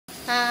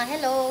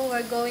Hello,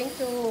 we're going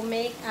to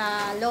make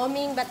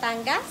Lomi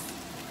Batangas.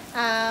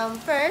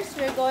 First,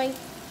 we're going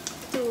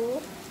to,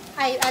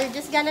 I'll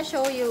just gonna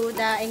show you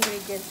the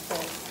ingredients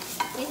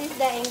first. This is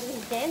the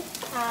ingredients.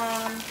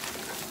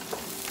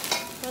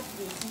 What's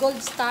this? Gold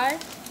Star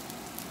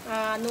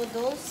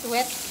noodles,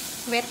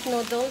 wet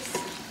noodles.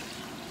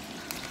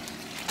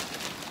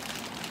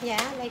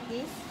 Yeah, like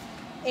this.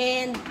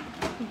 And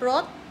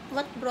broth.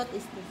 What broth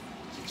is this?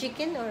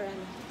 Chicken or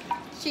ano?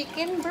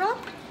 Chicken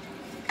broth.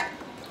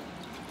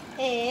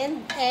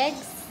 And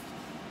eggs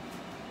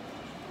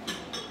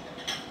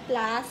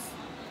plus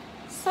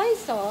soy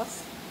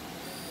sauce.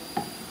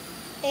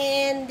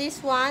 And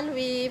this one,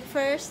 we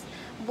first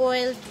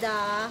boiled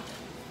the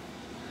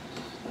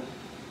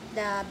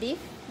beef.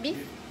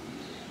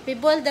 We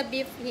boiled the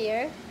beef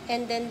here,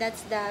 and then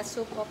that's the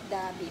soup of the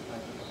beef.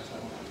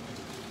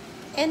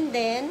 And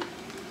then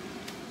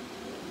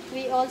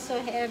we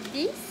also have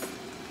this.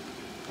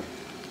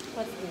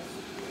 What's this?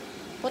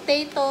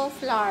 Potato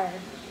flour.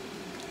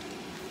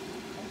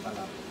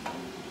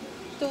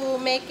 To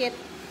make it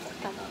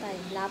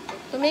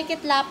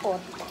lapot,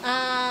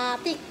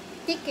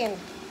 thicken.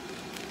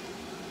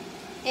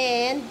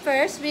 And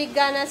first we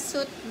gonna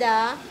shoot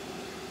the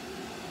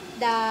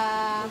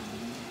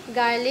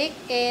garlic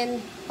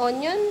and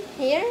onion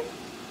here,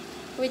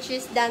 which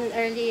is done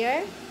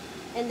earlier,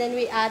 and then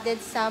we added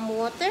some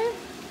water,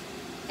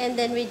 and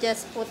then we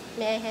just put,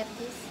 may I have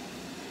this?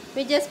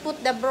 We just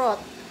put the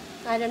broth.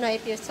 I don't know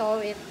if you saw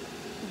it,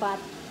 but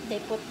they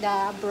put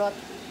the broth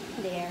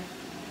there.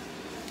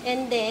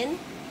 And then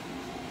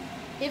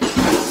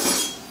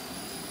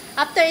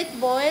after it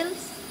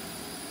boils,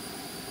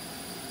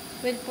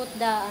 we'll put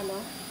the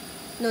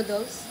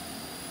noodles.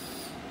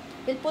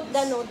 We'll put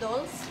the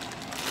noodles.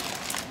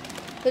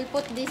 We'll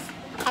put this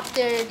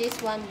after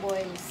this one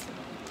boils.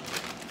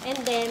 And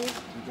then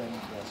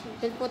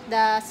we'll put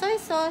the soy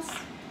sauce.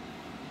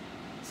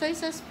 Soy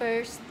sauce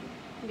first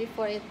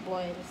before it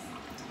boils.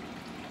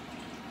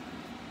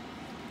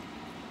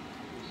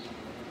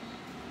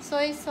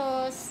 Soy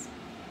sauce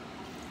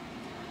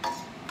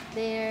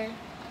there,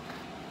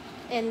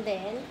 and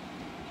then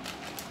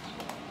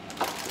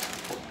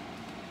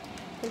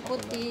we'll put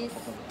this,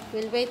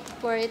 we'll wait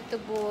for it to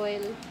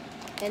boil,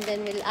 and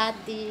then we'll add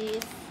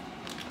this.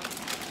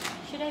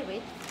 Should I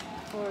wait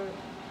for,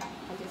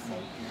 I'll just say,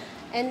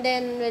 and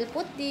then we'll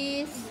put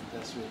this,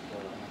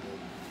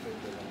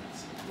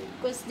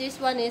 because this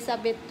one is a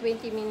bit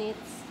 20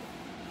 minutes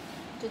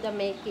to the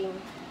making.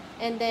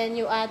 And then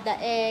you add the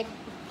egg.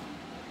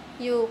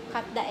 You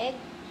cut the egg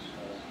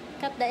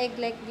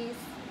like this,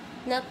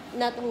 not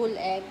whole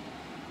egg.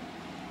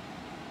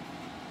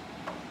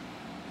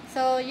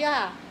 So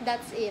yeah,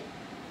 that's it.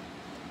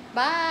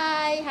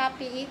 Bye,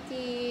 happy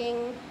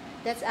eating.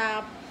 That's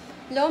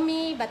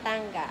Lomi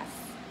Batangas.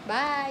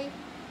 Bye.